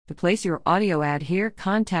To place your audio ad here,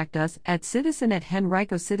 contact us at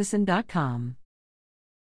citizen@henricocitizen.com.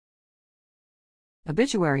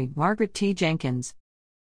 Obituary: Margaret T. Jenkins.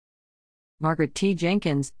 Margaret T.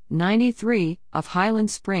 Jenkins, 93, of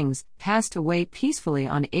Highland Springs, passed away peacefully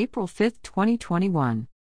on April 5, 2021.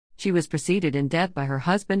 She was preceded in death by her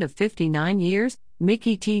husband of 59 years,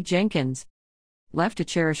 Mickey T. Jenkins. Left to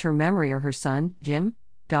cherish her memory are her son, Jim,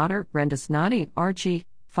 daughter, Brenda Snoddy, Archie,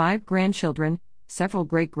 5 grandchildren, several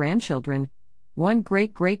great-grandchildren, 1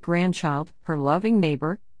 great-great-grandchild, her loving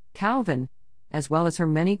neighbor, Calvin, as well as her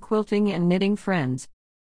many quilting and knitting friends.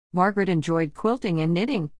 Margaret enjoyed quilting and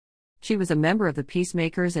knitting. She was a member of the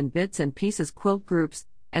Peacemakers and Bits and Pieces quilt groups,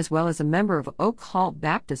 as well as a member of Oak Hall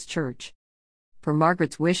Baptist Church. Per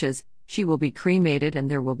Margaret's wishes, she will be cremated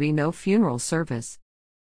and there will be no funeral service.